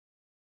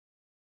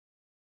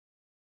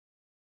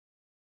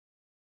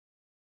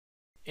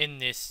In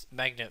this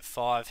Magnet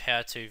 5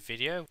 how-to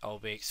video, I'll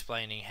be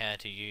explaining how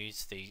to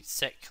use the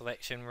set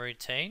collection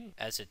routine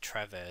as a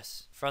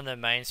traverse. From the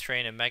main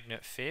screen of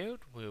Magnet Field,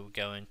 we'll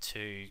go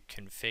into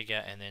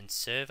Configure and then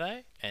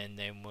Survey, and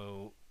then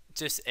we'll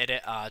just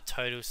edit our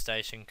total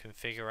station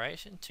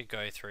configuration to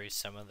go through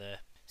some of the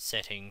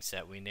settings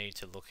that we need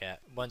to look at.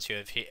 Once you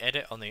have hit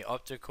edit on the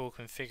optical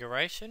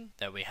configuration,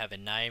 that we have a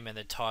name and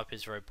the type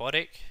is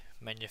robotic,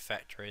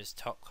 manufacturer is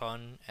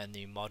Topcon, and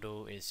the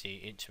model is the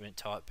instrument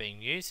type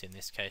being used, in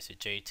this case a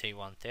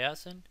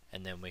GT1000,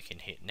 and then we can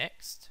hit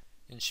next.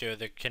 Ensure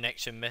the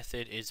connection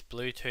method is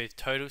Bluetooth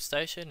total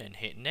station and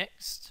hit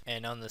next.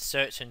 And on the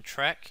search and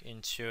track,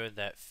 ensure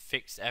that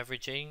fixed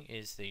averaging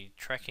is the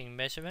tracking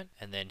measurement,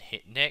 and then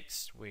hit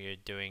next. We are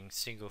doing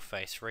single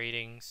face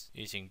readings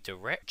using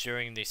direct.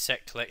 During the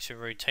set collection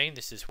routine,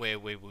 this is where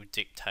we will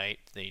dictate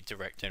the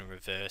direct and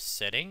reverse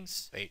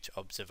settings, each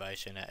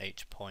observation at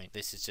each point.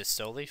 This is just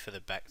solely for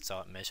the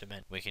backside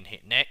measurement. We can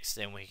hit next,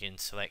 and we can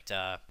select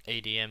our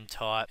EDM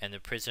type and the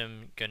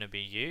prism going to be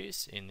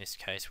used. In this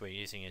case, we're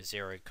using a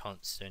zero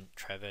constant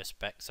traverse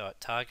backside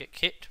target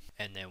kit,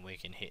 and then we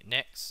can hit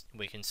next.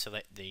 We can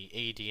select the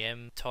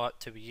EDM type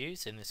to be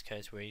used. In this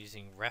case, we're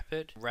using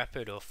rapid.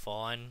 Rapid or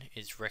fine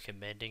is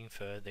recommending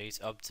for these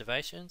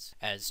observations,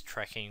 as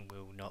tracking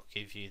will not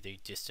give you the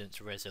distance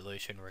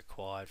resolution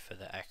required for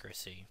the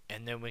accuracy.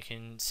 And then we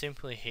can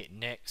simply hit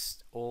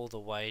next all the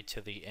way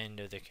to the end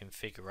of the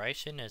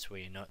configuration, as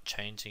we are not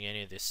changing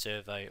any of the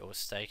survey or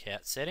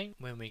stakeout setting.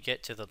 When we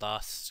get to the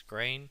last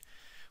screen,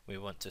 we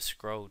want to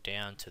scroll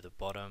down to the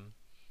bottom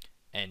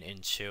and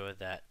ensure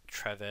that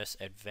Traverse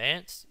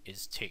Advanced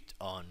is ticked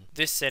on.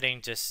 This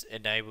setting just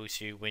enables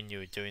you, when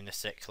you're doing the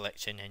set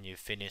collection and you've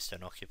finished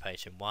on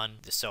occupation 1,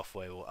 the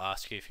software will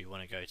ask you if you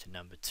want to go to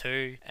number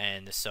 2,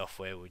 and the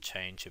software will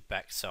change your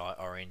backside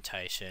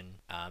orientation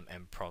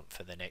and prompt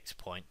for the next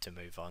point to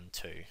move on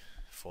to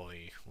for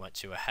you.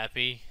 Once you are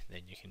happy,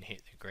 then you can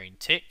hit the green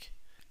tick,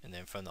 and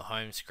then from the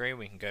home screen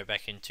we can go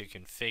back into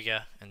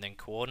Configure and then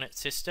Coordinate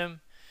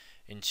System.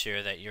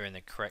 Ensure that you're in the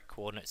correct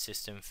coordinate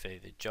system for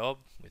the job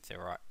with the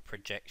right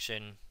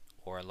projection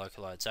or a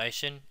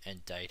localization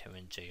and datum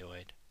and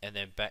geoid. And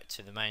then back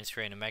to the main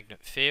screen of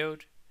Magnet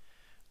Field,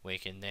 we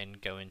can then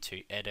go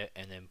into edit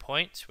and then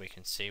points. We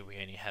can see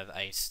we only have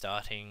a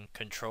starting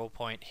control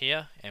point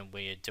here, and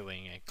we are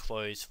doing a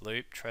closed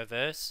loop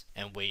traverse,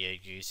 and we are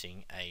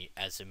using a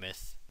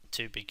azimuth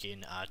to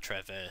begin our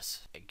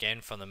traverse.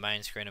 Again, from the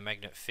main screen of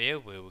Magnet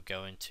Field, we will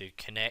go into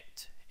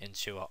connect,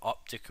 ensure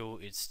optical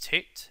is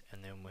ticked,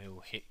 and then we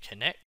will hit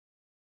connect.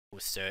 We'll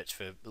search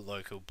for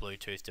local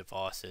Bluetooth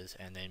devices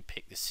and then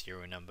pick the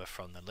serial number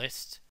from the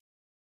list.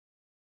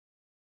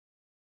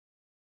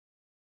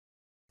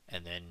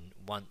 And then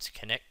once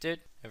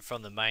connected, and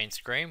from the main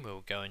screen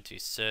we'll go into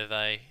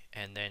survey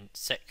and then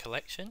set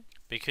collection.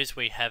 Because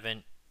we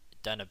haven't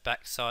done a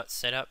backside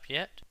setup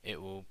yet, it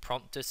will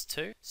prompt us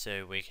to,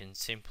 so we can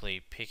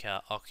simply pick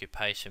our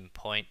occupation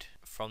point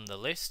from the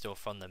list or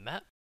from the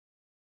map,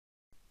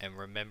 and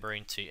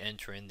remembering to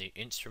enter in the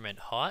instrument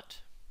height.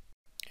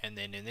 And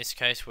then in this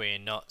case we are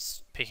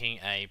not picking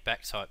a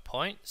backside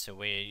point, so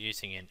we are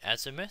using an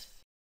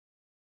azimuth,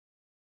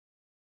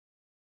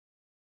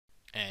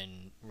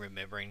 and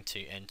remembering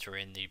to enter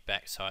in the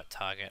backside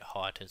target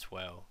height as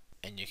well.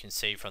 And you can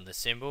see from the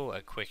symbol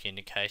a quick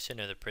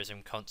indication of the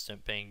prism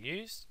constant being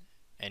used,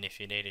 and if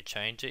you need to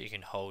change it, you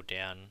can hold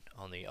down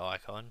on the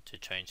icon to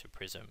change the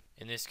prism.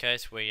 In this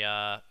case we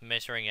are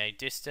measuring a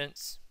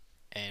distance,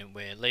 and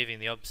we're leaving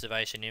the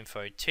observation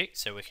info ticked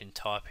so we can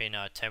type in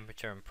our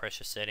temperature and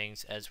pressure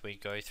settings as we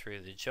go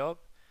through the job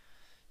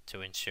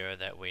to ensure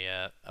that we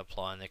are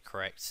applying the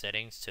correct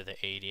settings to the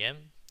EDM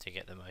to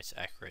get the most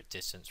accurate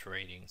distance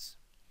readings.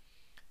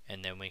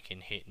 And then we can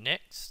hit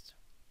next,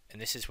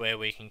 and this is where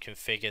we can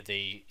configure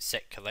the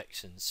set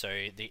collection.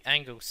 So the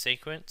angle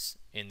sequence,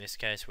 in this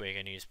case we're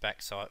going to use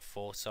backside,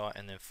 foresight,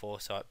 and then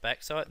foresight,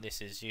 backside. This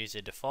is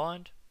user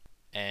defined,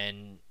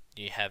 and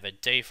you have a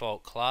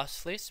default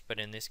class list, but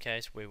in this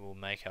case we will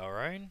make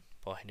our own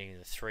by hitting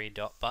the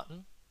 3-dot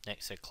button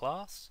next to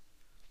class,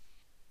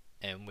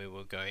 and we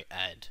will go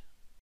add.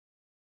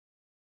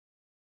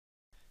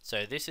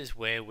 So this is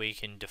where we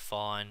can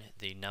define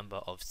the number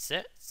of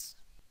sets.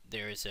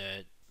 There is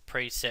a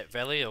preset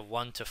value of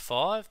 1 to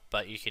 5,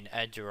 but you can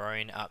add your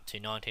own up to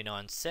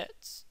 99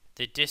 sets.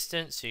 The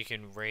distance you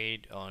can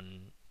read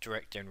on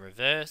direct and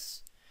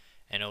reverse,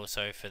 and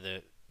also for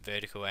the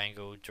vertical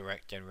angle,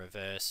 direct and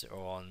reverse,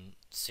 or on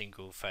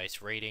single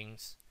face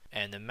readings.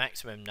 And the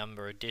maximum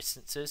number of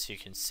distances you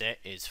can set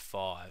is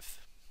 5.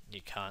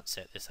 You can't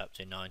set this up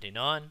to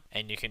 99,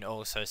 and you can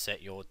also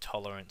set your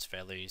tolerance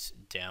values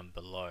down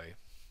below.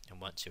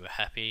 And once you are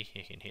happy,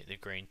 you can hit the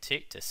green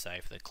tick to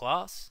save the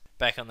class.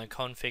 Back on the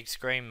config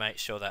screen, make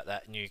sure that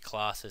that new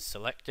class is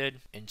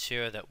selected.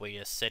 Ensure that we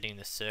are setting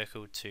the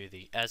circle to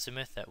the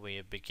azimuth that we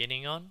are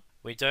beginning on.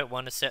 We don't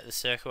want to set the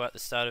circle at the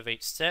start of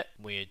each set.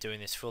 We are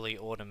doing this fully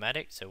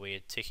automatic, so we are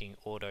ticking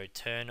auto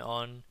turn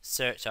on.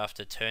 Search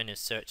after turn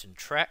is search and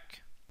track,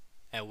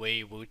 and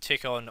we will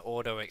tick on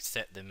auto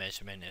accept the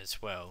measurement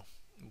as well.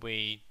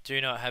 We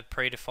do not have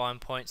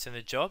predefined points in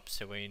the job,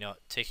 so we're not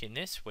ticking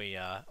this. We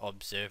are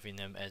observing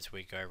them as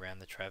we go around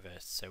the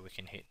traverse. So we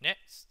can hit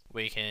next.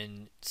 We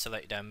can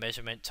select our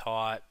measurement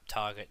type,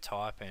 target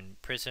type,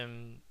 and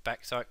prism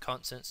backsite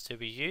constants to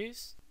be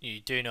used. You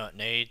do not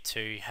need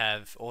to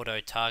have auto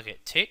target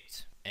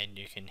ticked, and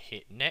you can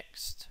hit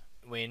next.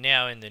 We're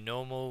now in the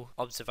normal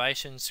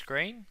observation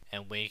screen,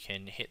 and we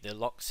can hit the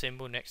lock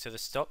symbol next to the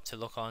stop to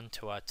look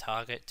onto our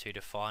target to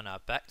define our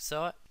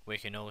backsite. We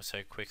can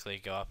also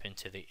quickly go up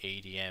into the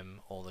EDM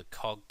or the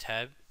cog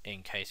tab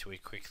in case we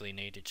quickly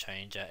need to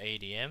change our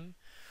EDM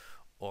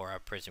or our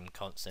prism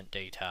constant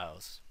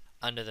details.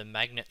 Under the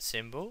magnet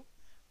symbol,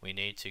 we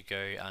need to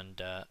go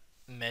under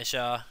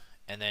measure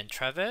and then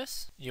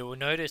traverse. You will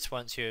notice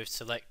once you have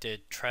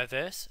selected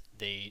traverse,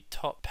 the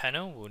top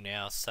panel will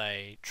now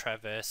say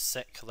traverse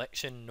set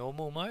collection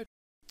normal mode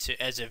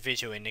as a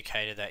visual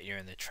indicator that you're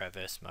in the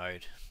traverse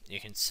mode. You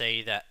can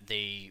see that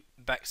the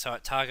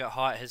backsite target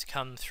height has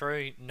come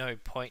through, no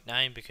point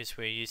name because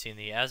we're using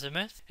the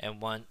azimuth,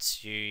 and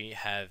once you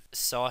have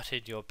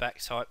sighted your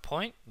backsite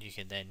point, you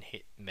can then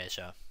hit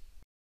measure.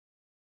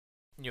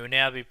 You will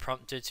now be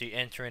prompted to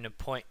enter in a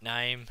point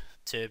name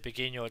to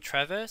begin your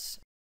traverse,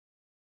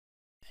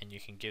 and you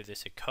can give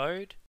this a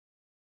code,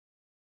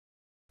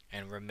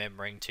 and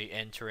remembering to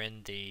enter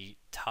in the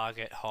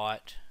target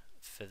height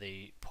for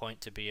the point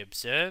to be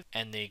observed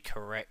and the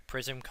correct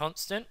prism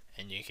constant,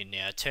 and you can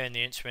now turn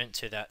the instrument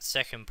to that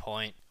second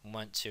point.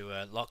 Once you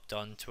are locked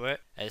onto it,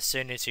 as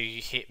soon as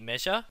you hit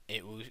measure,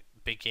 it will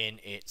begin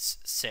its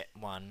set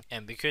 1,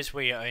 and because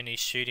we are only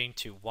shooting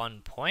to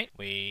 1 point,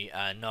 we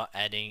are not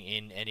adding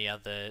in any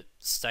other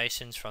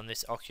stations from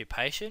this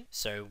occupation,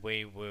 so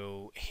we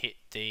will hit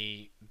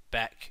the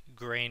back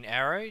green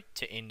arrow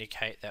to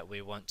indicate that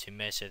we want to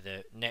measure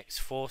the next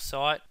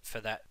foresight for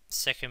that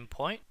second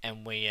point,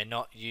 and we are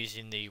not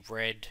using the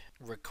red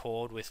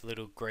record with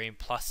little green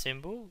plus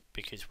symbol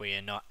because we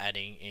are not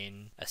adding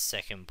in a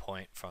second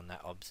point from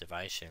that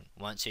observation.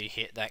 Once you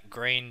hit that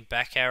green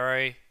back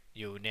arrow,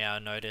 you'll now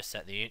notice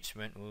that the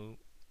instrument will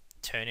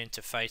turn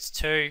into phase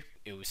 2.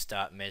 It will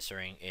start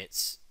measuring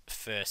its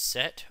first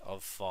set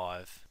of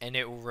 5, and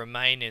it will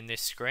remain in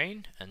this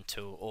screen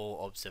until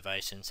all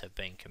observations have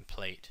been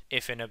complete.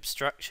 If an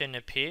obstruction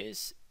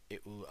appears,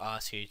 it will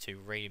ask you to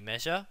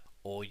re-measure,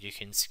 or you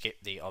can skip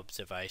the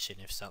observation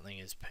if something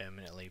has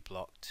permanently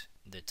blocked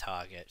the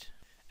target.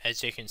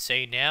 As you can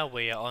see now,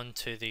 we are on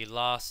to the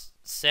last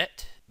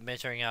set,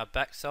 measuring our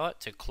backsite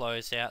to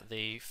close out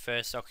the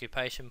first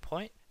occupation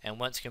point. And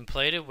once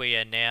completed, we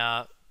are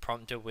now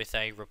prompted with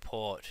a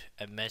report,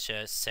 a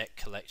measure set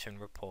collection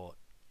report.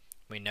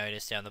 We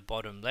notice down the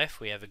bottom left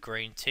we have a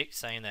green tick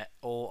saying that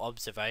all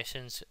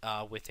observations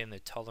are within the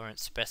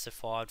tolerance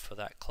specified for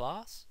that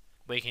class.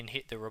 We can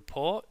hit the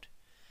report,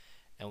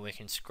 and we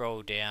can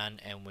scroll down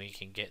and we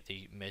can get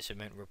the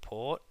measurement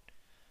report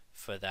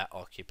for that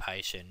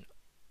occupation,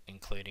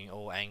 including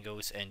all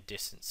angles and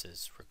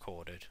distances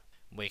recorded.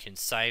 We can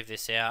save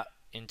this out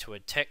into a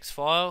text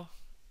file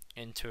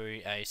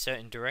into a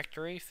certain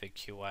directory for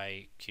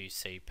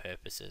QA/QC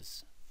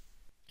purposes,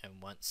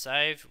 and once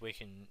saved we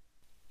can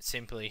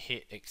simply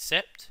hit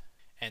accept,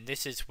 and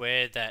this is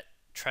where that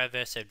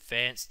traverse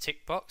advanced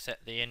tick box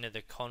at the end of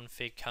the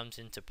config comes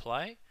into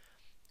play,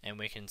 and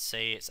we can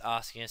see it's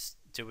asking us,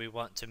 do we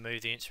want to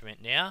move the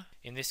instrument now?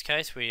 In this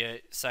case we are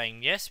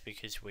saying yes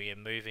because we are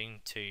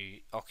moving to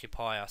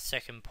occupy our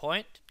second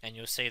point, and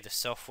you'll see the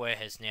software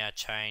has now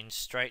changed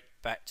straight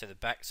back to the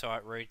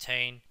backsite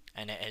routine,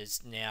 and it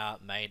has now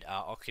made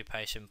our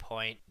occupation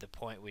point the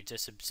point we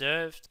just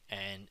observed,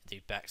 and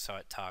the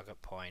backsite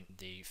target point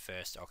the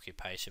first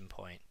occupation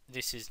point.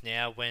 This is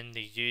now when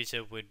the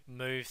user would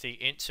move the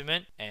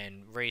instrument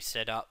and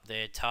reset up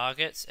their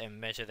targets and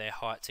measure their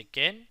heights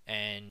again,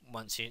 and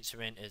once the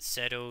instrument is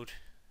settled,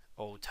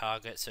 all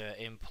targets are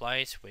in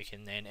place, we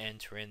can then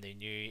enter in the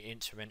new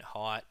instrument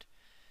height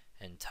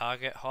and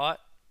target height,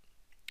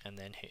 and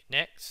then hit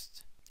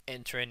next.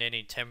 Enter in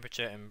any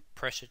temperature and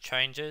pressure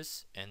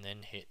changes, and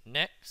then hit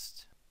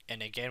next.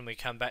 And again we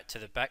come back to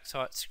the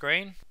backsite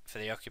screen. For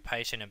the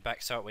occupation and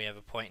backsite we have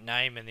a point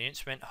name and the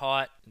instrument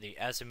height, the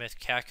azimuth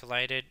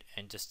calculated,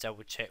 and just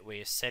double check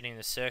we are setting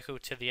the circle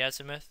to the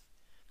azimuth.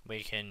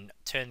 We can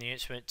turn the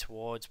instrument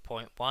towards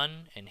point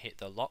 1 and hit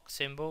the lock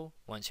symbol.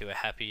 Once you are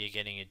happy you're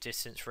getting a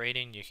distance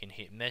reading, you can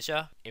hit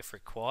measure. If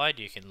required,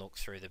 you can look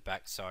through the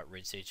backsite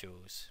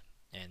residuals,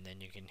 and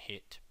then you can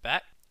hit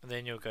back.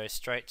 Then you'll go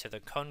straight to the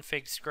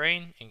config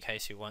screen in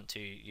case you want to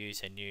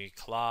use a new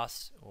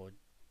class or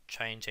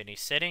change any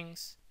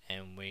settings,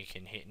 and we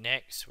can hit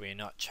next. We're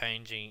not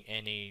changing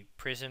any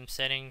prism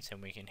settings,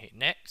 and we can hit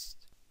next.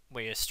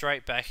 We are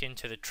straight back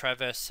into the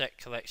traverse set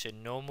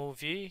collection normal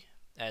view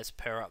as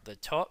per up the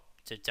top.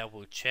 To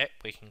double check,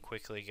 we can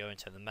quickly go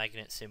into the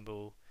magnet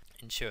symbol,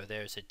 ensure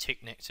there is a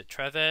tick next to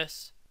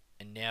traverse,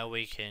 and now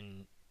we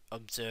can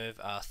observe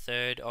our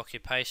third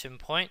occupation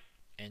point,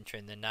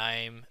 entering the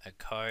name, a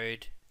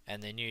code,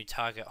 and the new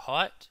target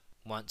height.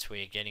 Once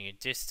we are getting a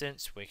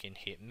distance, we can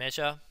hit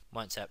measure.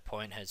 Once that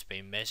point has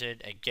been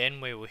measured, again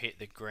we will hit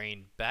the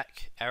green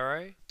back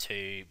arrow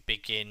to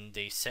begin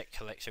the set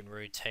collection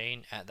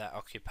routine at that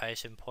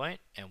occupation point,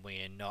 and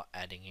we are not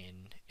adding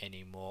in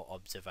any more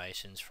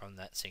observations from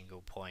that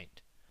single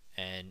point.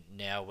 And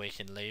now we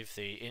can leave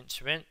the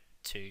instrument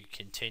to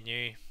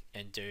continue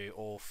and do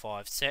all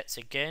 5 sets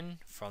again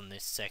from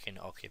this second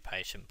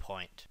occupation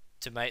point.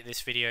 To make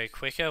this video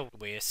quicker,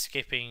 we are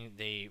skipping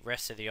the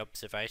rest of the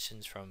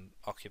observations from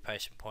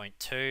occupation point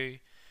 2,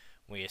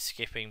 we are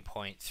skipping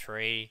point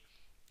 3,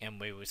 and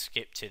we will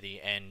skip to the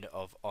end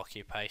of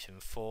occupation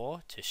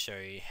 4 to show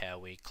you how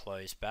we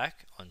close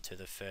back onto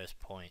the first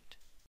point.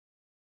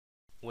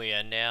 We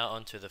are now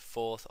onto the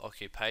 4th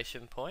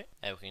occupation point,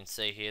 and we can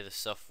see here the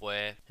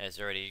software has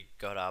already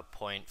got our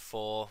point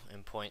 4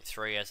 and point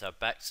 3 as our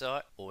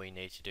backsite. All we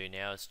need to do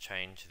now is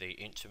change the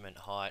instrument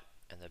height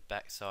and the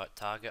backsite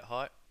target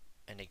height.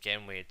 And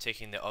again, we are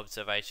ticking the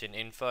observation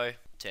info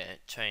to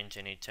change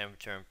any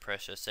temperature and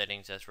pressure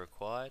settings as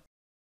required.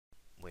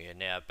 We are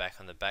now back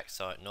on the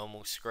backsite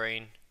normal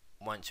screen.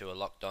 Once you are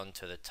locked on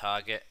to the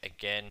target,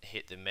 again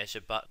hit the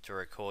measure button to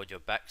record your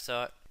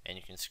backsite, and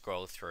you can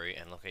scroll through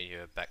and look at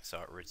your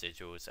backsite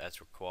residuals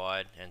as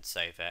required and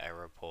save out a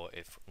report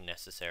if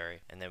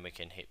necessary. And then we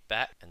can hit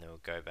back, and then we'll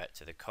go back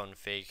to the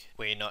config.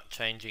 We're not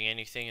changing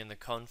anything in the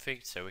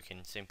config, so we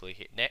can simply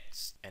hit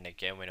next. And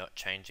again, we're not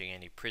changing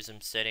any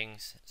prism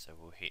settings, so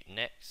we'll hit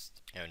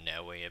next. And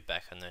now we are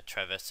back on the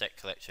Traverse Set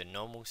Collection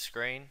normal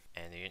screen,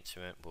 and the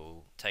instrument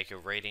will take a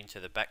reading to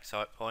the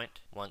backsite point.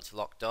 Once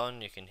locked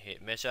on, you can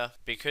hit measure.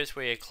 Because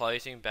we are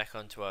closing back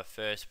onto our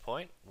first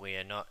point, we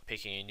are not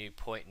picking a new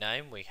point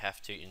name. We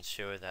have to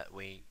ensure that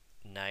we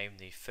name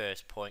the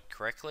first point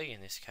correctly,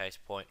 in this case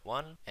point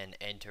 1, and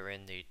enter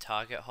in the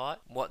target height.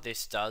 What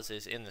this does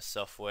is, in the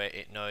software,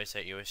 it knows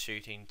that you are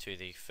shooting to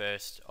the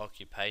first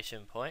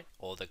occupation point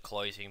or the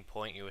closing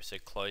point you wish to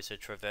close the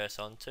traverse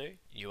onto.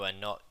 You are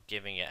not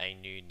giving it a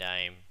new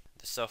name.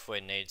 The software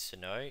needs to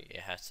know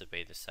it has to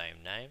be the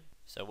same name.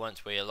 So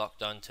once we are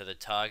locked onto the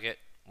target,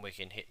 we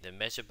can hit the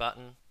measure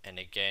button, and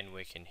again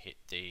we can hit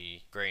the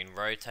green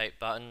rotate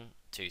button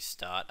to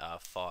start our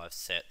 5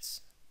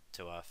 sets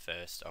to our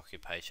first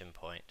occupation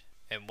point.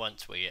 And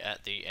once we are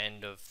at the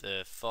end of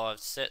the 5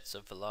 sets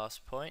of the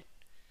last point,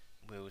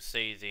 we will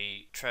see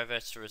the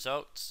traverse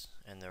results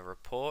and the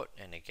report,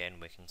 and again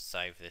we can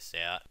save this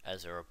out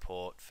as a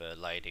report for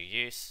later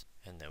use,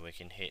 and then we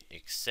can hit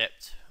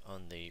accept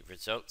on the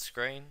results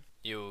screen.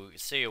 You'll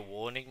see a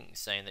warning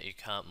saying that you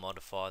can't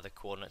modify the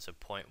coordinates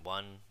of point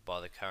 1 by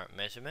the current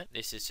measurement.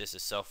 This is just a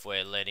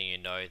software letting you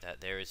know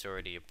that there is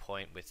already a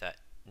point with that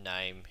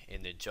name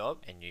in the job,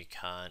 and you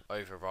can't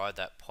override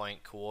that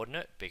point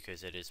coordinate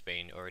because it has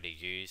been already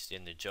used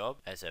in the job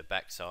as a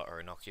backsite or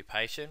an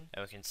occupation.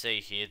 And we can see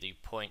here the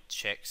point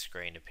check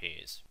screen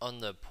appears. On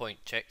the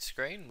point check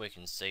screen, we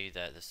can see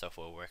that the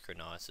software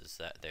recognizes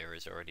that there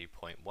is already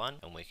point 1,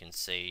 and we can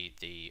see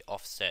the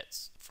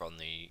offsets from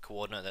the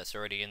coordinate that's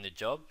already in the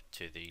job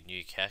to the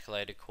new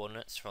calculated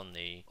coordinates from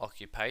the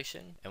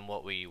occupation. And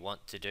what we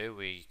want to do,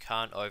 we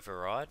can't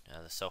override.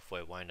 The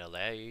software won't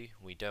allow you.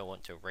 We don't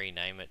want to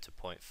rename it to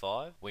point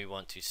 5. We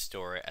want to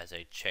store it as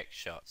a check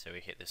shot. So we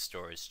hit the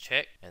store as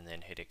check and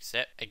then hit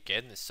accept.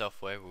 Again, the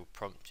software will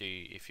prompt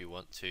you if you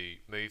want to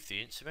move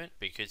the instrument.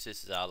 Because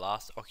this is our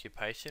last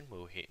occupation,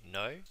 we'll hit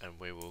no, and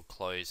we will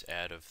close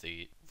out of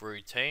the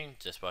routine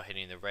just by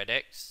hitting the red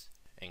X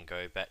and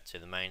go back to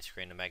the main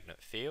screen of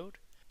magnet field.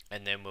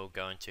 And then we'll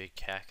go into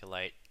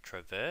calculate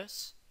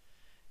traverse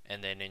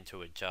and then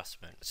into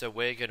adjustment. So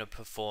we're going to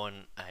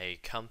perform a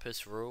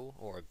compass rule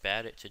or a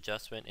bad itch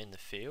adjustment in the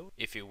field.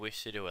 If you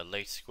wish to do a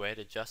least squared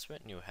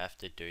adjustment, you'll have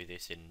to do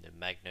this in the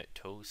Magnet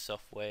Tools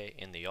software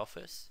in the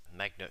office.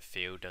 Magnet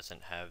Field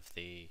doesn't have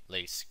the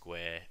least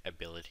square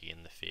ability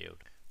in the field.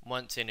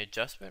 Once in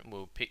adjustment,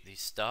 we'll pick the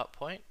start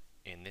point.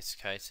 In this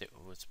case it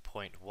was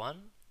point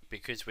 1.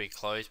 Because we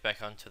close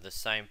back onto the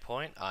same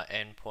point, our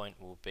end point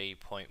will be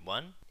point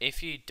 1.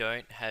 If you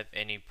don't have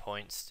any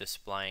points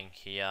displaying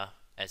here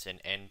as an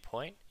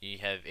endpoint, you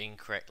have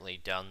incorrectly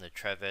done the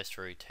traverse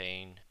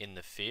routine in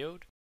the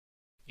field.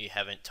 You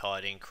haven't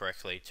tied in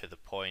correctly to the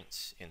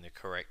points in the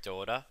correct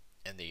order,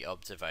 and the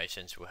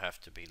observations will have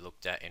to be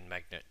looked at in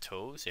Magnet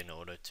Tools in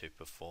order to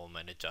perform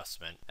an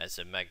adjustment. As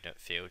the Magnet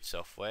Field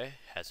software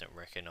hasn't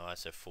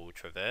recognized a full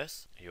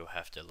traverse, you'll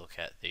have to look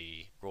at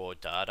the raw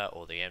data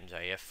or the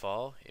MJF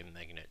file in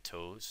Magnet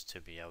Tools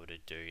to be able to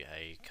do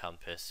a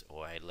compass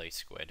or a least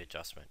squared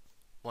adjustment.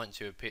 Once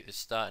you have picked the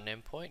start and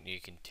end point, you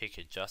can tick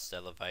adjust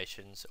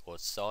elevations or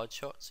side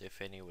shots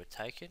if any were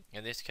taken.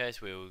 In this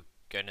case, we're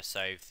going to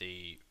save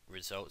the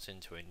results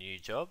into a new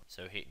job.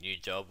 So hit new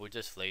job, we'll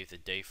just leave the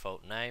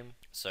default name.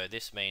 So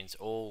this means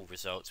all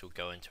results will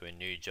go into a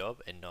new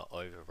job and not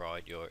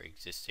override your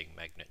existing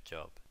magnet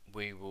job.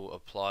 We will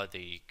apply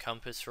the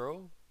compass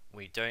rule.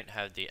 We don't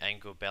have the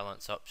angle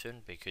balance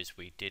option because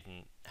we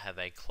didn't have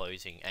a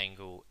closing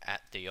angle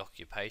at the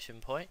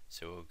occupation point.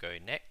 So we'll go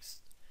next.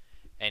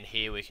 And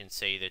here we can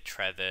see the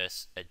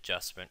traverse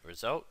adjustment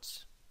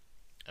results,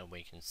 and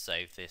we can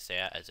save this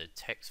out as a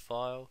text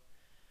file,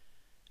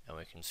 and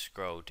we can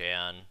scroll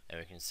down and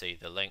we can see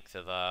the length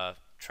of our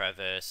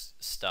traverse,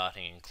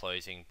 starting and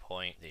closing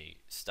point, the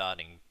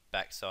starting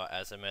backside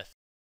azimuth,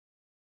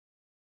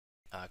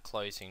 our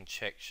closing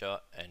check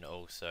shot, and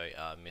also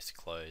our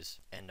misclose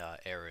and our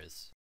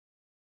errors.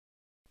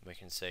 We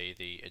can see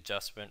the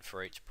adjustment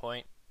for each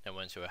point, and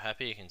once you're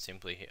happy you can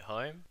simply hit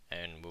home,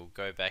 and we'll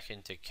go back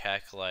into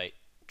calculate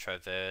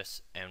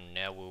traverse, and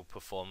now we'll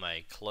perform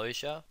a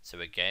closure. So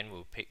again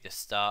we'll pick the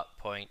start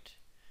point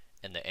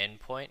and the end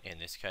point, in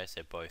this case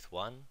they're both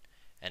 1,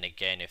 and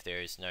again if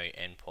there is no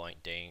end point,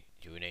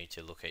 you will need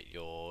to look at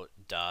your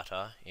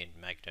data in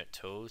Magnet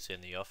Tools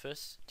in the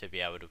office to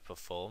be able to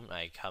perform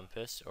a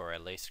compass or a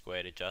least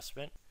squared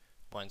adjustment.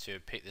 Once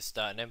you've picked the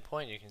start and end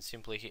point, you can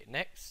simply hit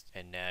next,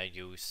 and now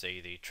you'll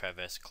see the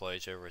traverse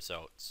closure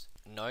results.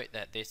 Note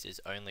that this is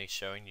only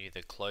showing you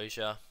the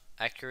closure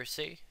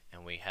accuracy,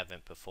 and we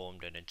haven't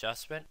performed an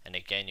adjustment. And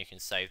again, you can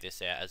save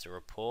this out as a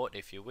report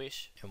if you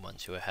wish, and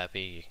once you are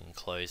happy you can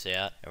close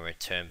out and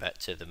return back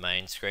to the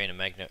main screen of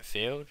Magnet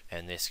Field.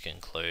 And this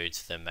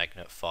concludes the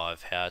Magnet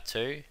 5 how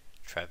to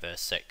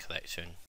traverse set collection.